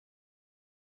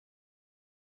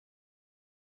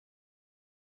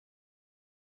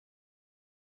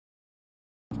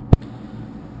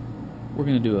We're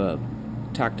going to do a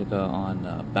Tactica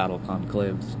on Battle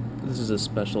Conclaves. This is a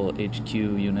special HQ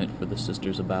unit for the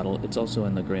Sisters of Battle. It's also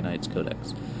in the Grey Knights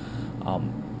Codex.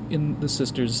 In the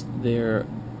Sisters, they're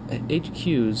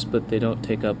HQs, but they don't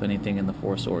take up anything in the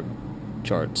Force org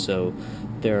chart, so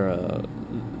they're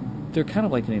kind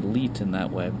of like an elite in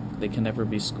that way. They can never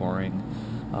be scoring,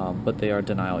 but they are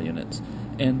denial units.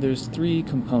 And there's three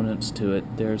components to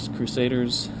it. There's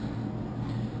Crusaders,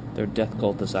 there are Death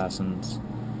Cult Assassins,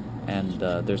 and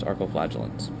there's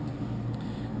Arcoflagellants.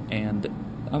 And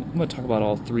I'm going to talk about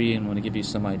all three and want to give you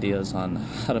some ideas on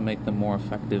how to make them more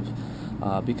effective,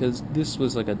 because this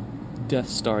was like a Death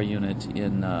Star unit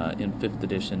in 5th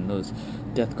edition. Those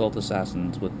Death Cult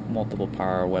Assassins with multiple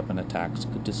power weapon attacks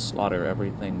could just slaughter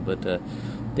everything, but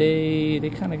they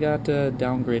kind of got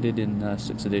downgraded in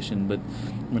 6th edition. But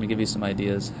I'm going to give you some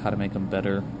ideas how to make them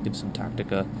better, give some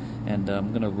Tactica, and I'm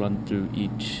going to run through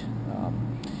each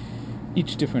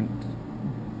different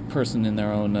person in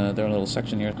their own little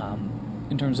section here.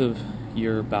 In terms of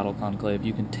your Battle Conclave,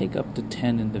 you can take up to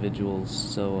 10 individuals,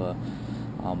 so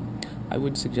I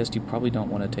would suggest you probably don't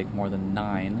want to take more than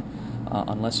 9,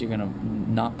 unless you're going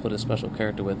to not put a special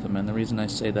character with them. And the reason I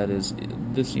say that is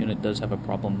this unit does have a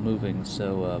problem moving,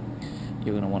 so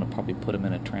you're going to want to probably put them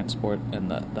in a transport,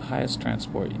 and the highest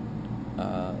transport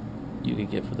you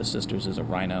could get for the Sisters is a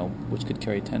Rhino, which could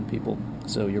carry 10 people.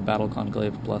 So your Battle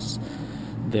Conclave plus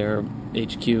their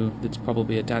HQ that's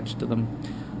probably attached to them.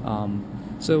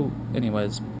 So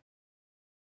anyways,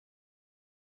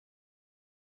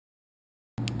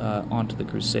 on to the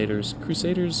Crusaders.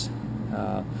 Crusaders,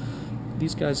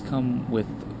 these guys come with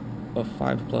a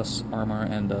 5+ armor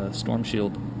and a storm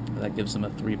shield that gives them a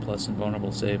 3+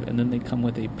 invulnerable save, and then they come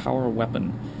with a power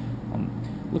weapon.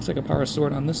 Looks like a power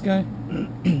sword on this guy,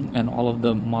 and all of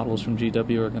the models from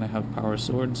GW are going to have power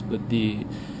swords, but the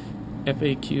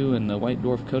FAQ and the White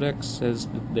Dwarf Codex says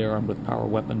that they're armed with power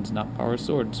weapons, not power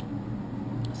swords.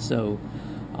 So,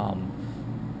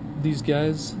 these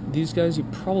guys, you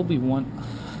probably want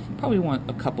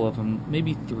a couple of them,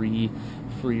 maybe 3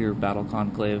 for your Battle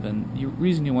Conclave. And the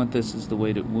reason you want this is the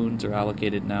way that wounds are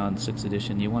allocated now in 6th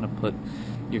edition. You want to put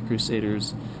your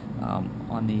Crusaders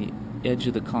on the edge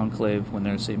of the Conclave when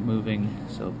they're, say, moving.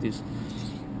 So if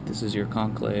this is your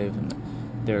Conclave, and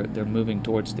they're moving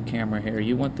towards the camera here.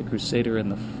 You want the Crusader in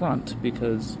the front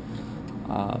because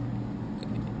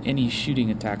any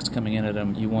shooting attacks coming in at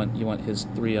him, you want his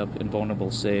 3+ invulnerable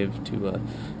save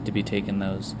to be taking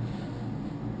those.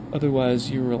 Otherwise,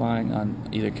 you're relying on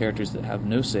either characters that have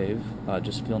no save,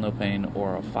 just feel no pain,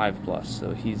 or a 5+.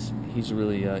 So he's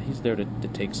really he's there to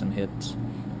take some hits.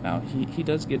 Now he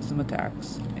does get some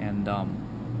attacks, and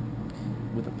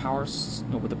with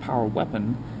a power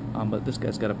weapon, but this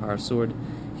guy's got a power sword.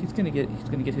 He's gonna get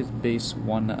his base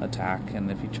 1 attack,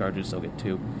 and if he charges, he'll get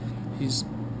 2. He's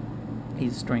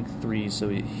strength 3, so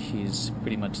he's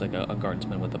pretty much like a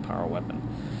guardsman with a power weapon.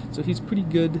 So he's pretty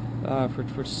good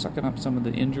for sucking up some of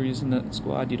the injuries in the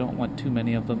squad. You don't want too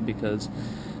many of them because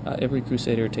every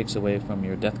Crusader takes away from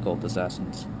your Death Cult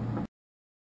Assassins.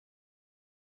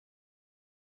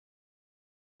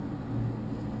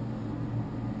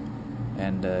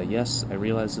 And yes, I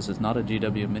realize this is not a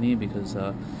GW Mini because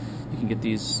you can get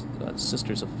these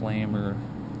Sisters of Flame, or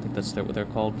I think that's what they're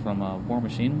called, from War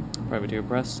Machine, Privateer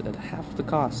Press, at half the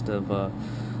cost of a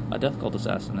Death Cult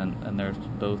Assassin, and they're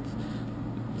both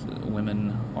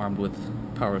women armed with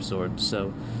power swords,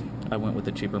 so I went with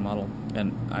the cheaper model,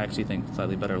 and I actually think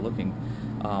slightly better looking.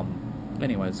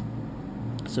 Anyways,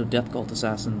 so Death Cult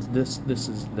Assassins, this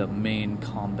is the main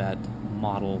combat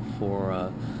model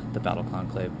for the Battle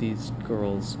Conclave. These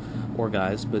girls, or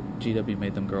guys, but GW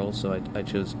made them girls, so I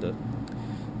chose to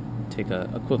take a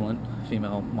equivalent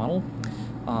female model.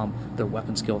 They're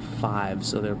weapon skill 5,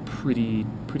 so they're pretty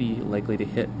likely to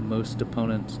hit most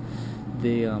opponents.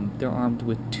 They're armed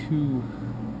with 2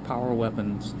 power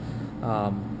weapons.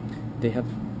 They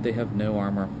have no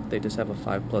armor. They just have a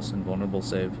 5+ invulnerable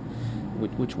save,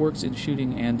 which works in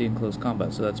shooting and in close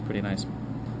combat, so that's pretty nice.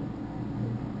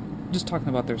 Just talking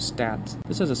about their stats,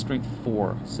 this has a strength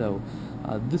 4, so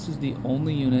this is the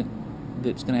only unit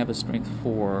that's going to have a strength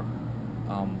 4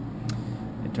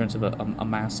 in terms of a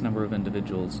mass number of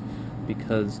individuals,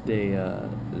 because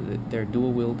they're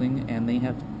dual wielding, and they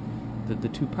have the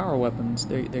 2 power weapons.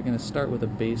 They're going to start with a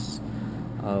base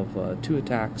of 2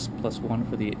 attacks plus 1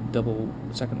 for the double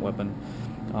second weapon,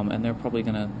 and they're probably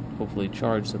going to hopefully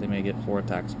charge, so they may get 4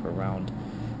 attacks per round.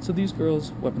 So these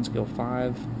girls, weapon skill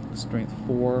 5, strength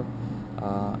 4,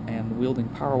 and wielding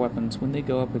power weapons. When they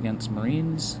go up against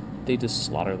Marines, they just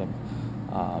slaughter them.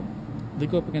 they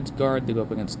go up against Guard, they go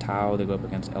up against Tau, they go up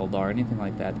against Eldar, anything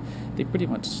like that. They pretty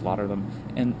much slaughter them,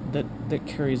 and that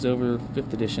carries over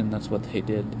 5th edition. That's what they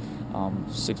did.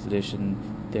 6th edition,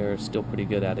 they're still pretty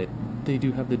good at it. They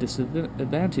do have the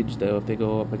disadvantage, though, if they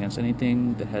go up against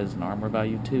anything that has an armor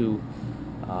value 2,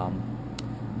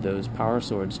 those power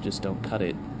swords just don't cut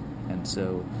it, and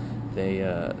so they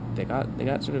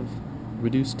got sort of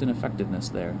reduced in effectiveness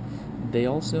there. They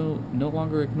also no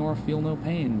longer ignore Feel No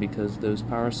Pain, because those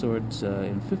power swords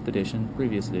in 5th edition,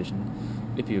 previous edition,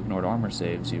 if you ignored armor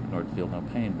saves, you ignored Feel No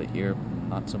Pain, but here,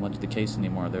 not so much the case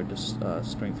anymore. They're just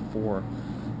strength 4,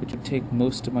 which would take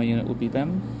most of my unit would be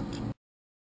them.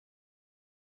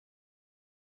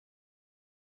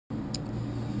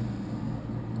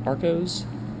 Arcos,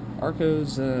 I'm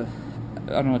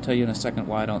going to tell you in a second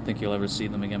why I don't think you'll ever see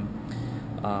them again.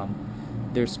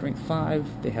 They're strength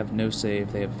 5, they have no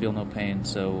save, they have Feel No Pain,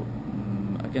 so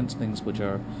against things which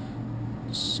are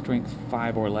strength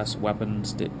 5 or less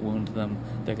weapons that wound them,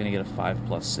 they're going to get a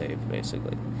 5+ save,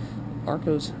 basically.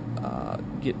 Arcos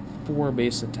get 4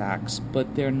 base attacks,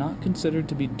 but they're not considered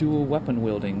to be dual weapon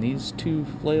wielding. These 2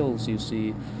 flails you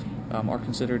see are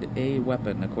considered a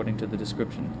weapon according to the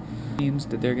description. It means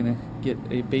that they're going to get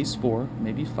a base 4,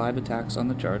 maybe 5 attacks on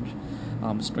the charge,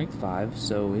 strength 5,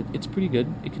 so it's pretty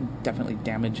good. It can definitely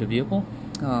damage a vehicle,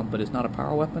 but it's not a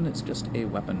power weapon, it's just a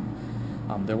weapon.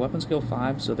 Their weapon skill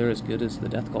 5, so they're as good as the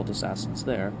Death Cult Assassins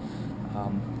there.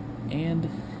 And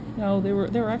you know, they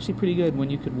were actually pretty good when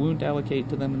you could wound allocate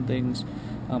to them and things.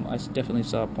 I definitely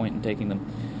saw a point in taking them.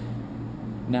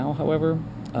 Now, however,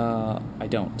 I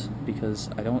don't, because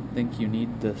I don't think you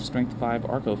need the strength 5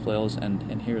 Arco Flails,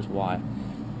 and here's why.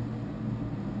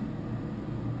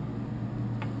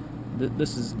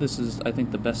 This is I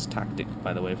think the best tactic,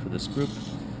 by the way, for this group.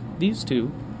 These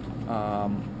 2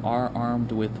 are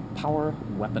armed with power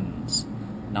weapons,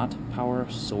 not power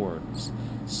swords.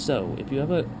 So if you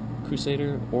have a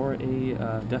Crusader or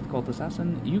a Death Cult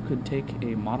Assassin, you could take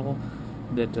a model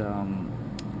that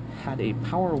had a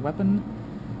power weapon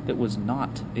that was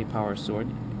not a power sword,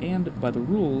 and by the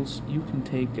rules you can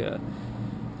take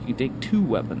 2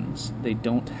 weapons. They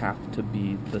don't have to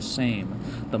be the same.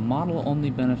 The model only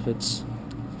benefits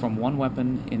from 1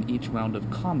 weapon in each round of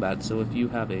combat, so if you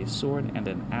have a sword and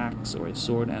an axe, or a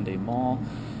sword and a maul,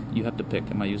 you have to pick,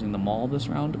 am I using the maul this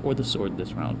round or the sword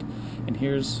this round? And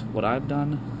here's what I've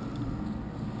done.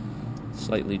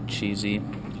 Slightly cheesy,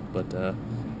 but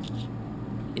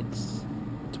it's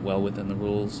well within the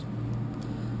rules.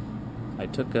 I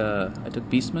took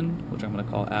Beastmen, which I'm going to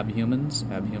call Abhumans.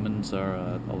 Abhumans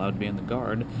are allowed to be in the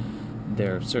Guard.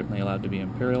 They're certainly allowed to be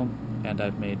Imperial, and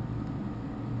I've made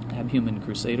Abhuman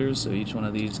Crusaders, so each one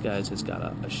of these guys has got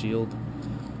a shield.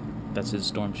 That's his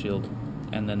Storm Shield.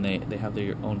 And then they have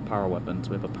their own power weapons.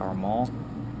 We have a Power Maul,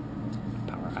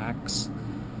 Power Axe,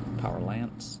 Power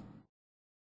Lance.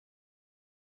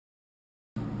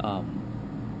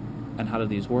 And how do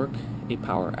these work? A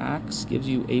Power Axe gives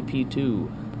you AP2,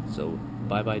 so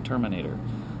bye-bye Terminator.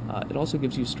 It also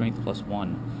gives you Strength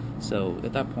 +1, so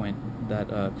at that point, that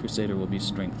Crusader will be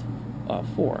Strength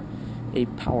 4. A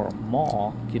Power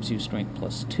Maul gives you Strength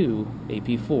 +2,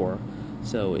 AP4,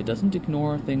 so it doesn't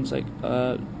ignore things like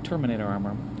Terminator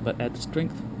armor, but at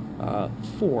Strength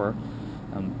 4,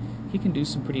 he can do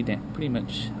some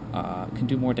can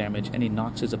do more damage, and he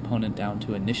knocks his opponent down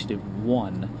to Initiative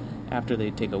 1 after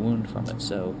they take a wound from it.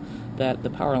 So that the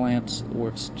Power Lance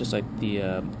works just like the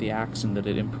axe in that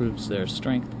it improves their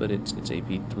strength, but it's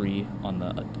AP3 on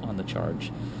the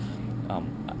charge.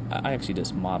 I actually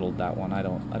just modeled that one. I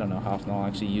don't know how often I'll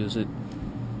actually use it.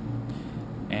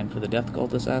 And for the Death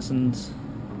Cult Assassins,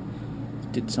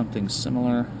 did something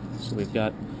similar. So we've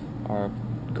got our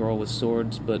girl with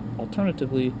swords, but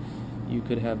alternatively, you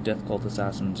could have Death Cult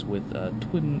Assassins with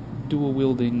twin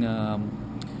dual-wielding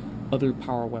other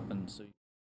power weapons. So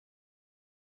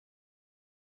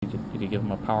you could give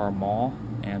them a Power Maul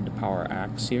and a Power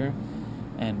Axe here,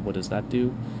 and what does that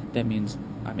do? That means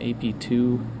I'm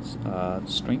AP2,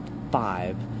 Strength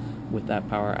 5 with that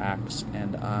Power Axe,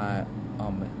 and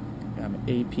I'm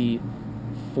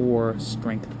AP4,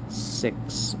 Strength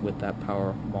 6 with that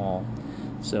Power Maul.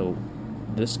 So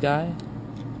this guy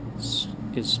is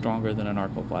stronger than an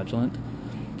Arcoflagellant.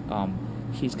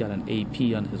 He's got an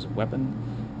AP on his weapon.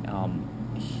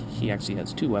 He actually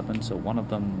has 2 weapons, so one of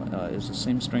them is the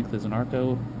same strength as an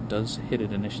Arco, does hit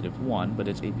at Initiative 1, but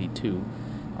it's AP2,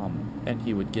 and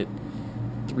he would get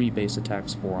 3 base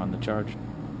attacks, 4 on the charge.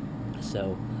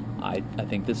 So I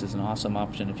think this is an awesome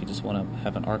option if you just want to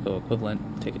have an Arco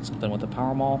equivalent. Take it something with a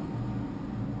Power Maul.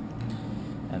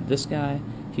 And this guy,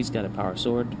 he's got a Power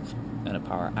Sword, and a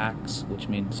power axe, which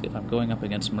means if I'm going up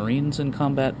against Marines in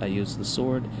combat, I use the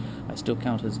sword. I still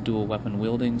count as dual weapon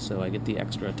wielding, so I get the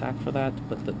extra attack for that,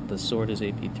 but the sword is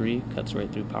AP3, cuts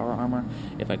right through power armor.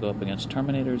 If I go up against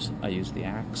Terminators, I use the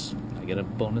axe. I get a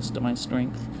bonus to my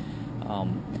strength,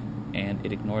 and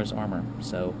it ignores armor.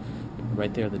 So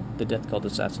right there, the Death Cult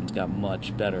Assassins got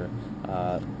much better.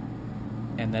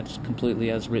 And that's completely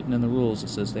as written in the rules. It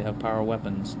says they have power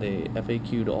weapons. They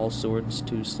FAQ'd all swords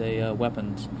to say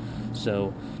weapons.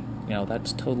 So,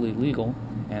 that's totally legal.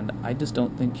 And I just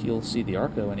don't think you'll see the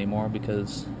Arco anymore,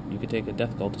 because you could take a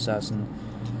Death Cult Assassin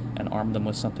and arm them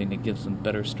with something that gives them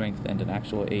better strength and an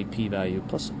actual AP value,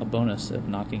 plus a bonus of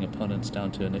knocking opponents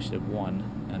down to Initiative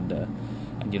 1.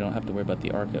 And you don't have to worry about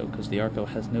the Arco, because the Arco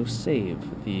has no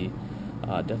save. The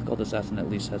Death Cult Assassin at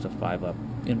least has a 5-up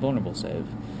invulnerable save.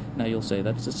 Now you'll say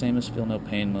that's the same as Feel No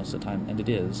Pain most of the time, and it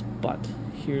is, but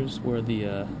here's where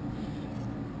the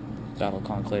Battle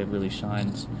Conclave really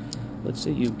shines. Let's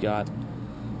say you've got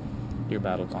your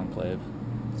Battle Conclave,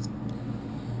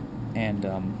 and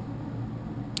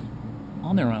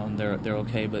on their own they're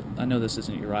okay, but I know this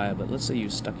isn't Uriah, but let's say you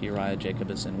stuck Uriah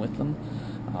Jacobus in with them.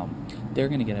 They're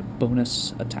going to get a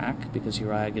bonus attack, because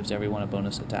Uriah gives everyone a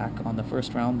bonus attack. On the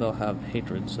first round, they'll have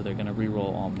Hatred, so they're going to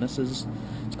reroll all misses.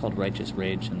 It's called Righteous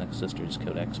Rage in the Crusaders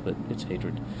Codex, but it's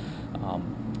Hatred.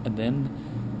 And then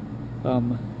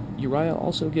Uriah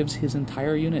also gives his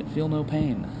entire unit Feel No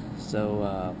Pain.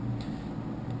 So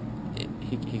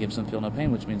he gives them Feel No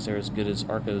Pain, which means they're as good as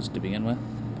Arcos to begin with,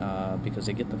 because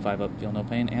they get the 5-up Feel No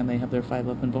Pain, and they have their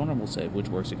 5-up Invulnerable save, which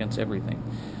works against everything.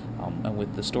 And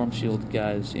with the Storm Shield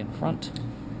guys in front,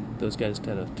 those guys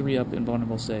had a 3-up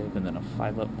Invulnerable save and then a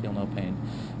 5-up Feel No Pain.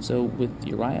 So with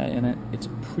Uriah in it, it's a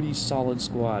pretty solid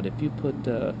squad. If you put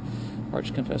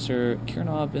Archconfessor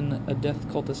Kirnov in a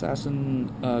Death Cult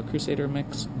Assassin Crusader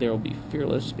mix, they'll be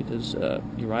fearless, because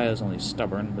Uriah is only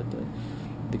stubborn, but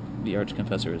the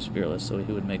Archconfessor is fearless, so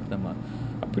he would make them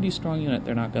a pretty strong unit.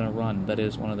 They're not going to run. That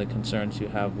is one of the concerns you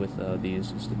have with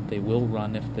these, is that they will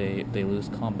run if they lose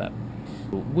combat.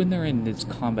 When they're in this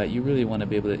combat, you really want to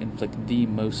be able to inflict the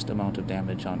most amount of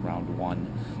damage on round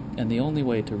 1. And the only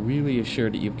way to really assure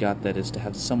that you've got that is to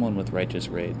have someone with Righteous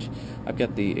Rage. I've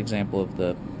got the example of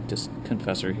the just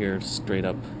Confessor here, straight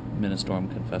up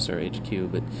Ministorm Confessor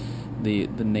HQ, but the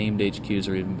named HQs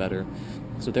are even better.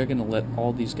 So they're going to let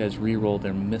all these guys re-roll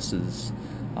their misses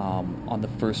on the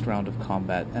first round of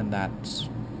combat, and that's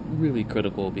really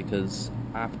critical, because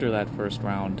after that first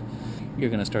round, you're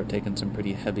going to start taking some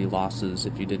pretty heavy losses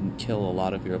if you didn't kill a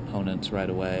lot of your opponents right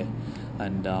away.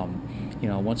 And,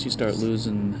 once you start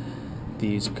losing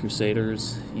these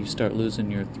Crusaders, you start losing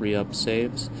your 3-up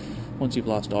saves. Once you've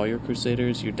lost all your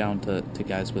Crusaders, you're down to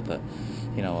guys with a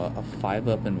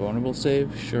 5-up invulnerable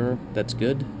save. Sure, that's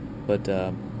good, but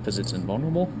because it's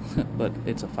invulnerable, but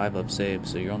it's a 5-up save,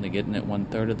 so you're only getting it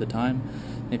 1/3 of the time.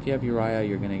 And if you have Uriah,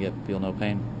 you're going to get Feel No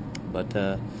Pain, but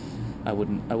I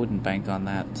wouldn't bank on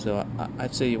that. So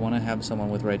I'd say you want to have someone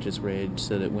with Righteous Rage,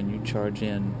 so that when you charge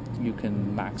in, you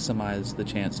can maximize the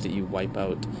chance that you wipe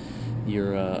out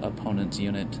your opponent's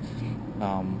unit,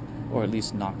 or at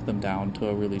least knock them down to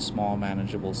a really small,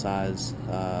 manageable size.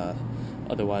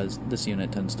 Otherwise, this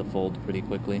unit tends to fold pretty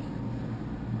quickly.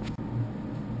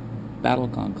 Battle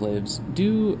Conclaves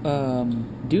do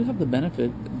have the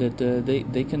benefit that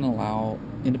they can allow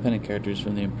independent characters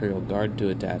from the Imperial Guard to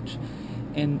attach.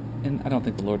 And I don't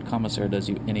think the Lord Commissar does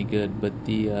you any good, but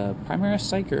the Primaris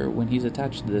Psyker, when he's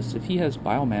attached to this, if he has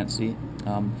Biomancy,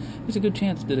 there's a good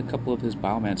chance that a couple of his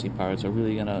Biomancy powers are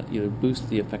really going to either boost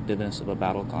the effectiveness of a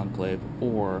Battle Conclave,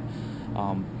 or,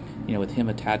 with him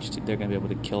attached, they're going to be able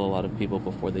to kill a lot of people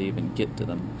before they even get to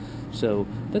them. So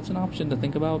that's an option to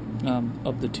think about.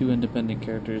 Of the 2 independent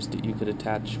characters that you could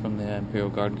attach from the Imperial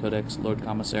Guard Codex, Lord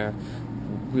Commissar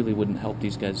really wouldn't help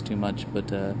these guys too much, but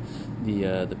the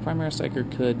Primaris Psyker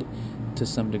could, to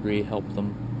some degree, help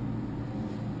them.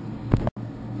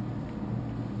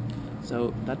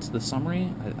 So that's the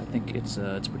summary. I think it's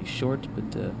pretty short,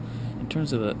 but in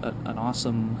terms of an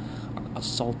awesome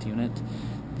assault unit,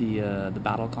 the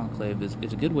Battle Conclave is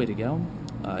a good way to go.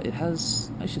 It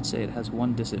has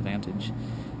one disadvantage.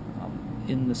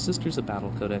 In the Sisters of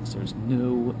Battle Codex, there's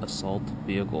no assault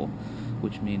vehicle,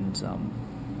 which means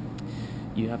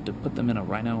you have to put them in a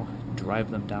Rhino,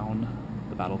 drive them down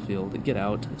the battlefield, get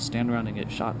out, stand around and get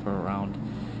shot for a round,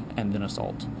 and then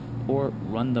assault. Or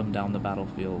run them down the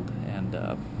battlefield and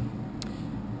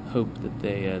hope that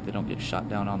they don't get shot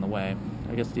down on the way.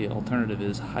 I guess the alternative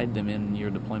is hide them in your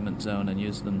deployment zone and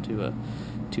use them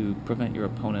to prevent your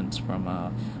opponents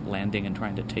from landing and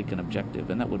trying to take an objective.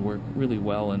 And that would work really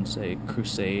well in, say,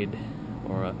 Crusade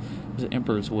or was it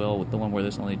Emperor's Will, with the one where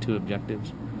there's only 2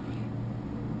 objectives.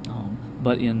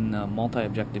 But in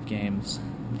multi-objective games,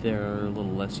 they're a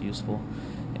little less useful.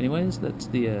 Anyways, that's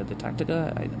the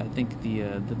Tactica. I think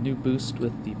the new boost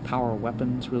with the power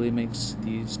weapons really makes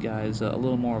these guys a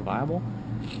little more viable,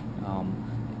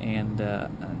 and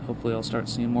hopefully I'll start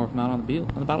seeing more of them out on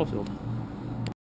the battlefield.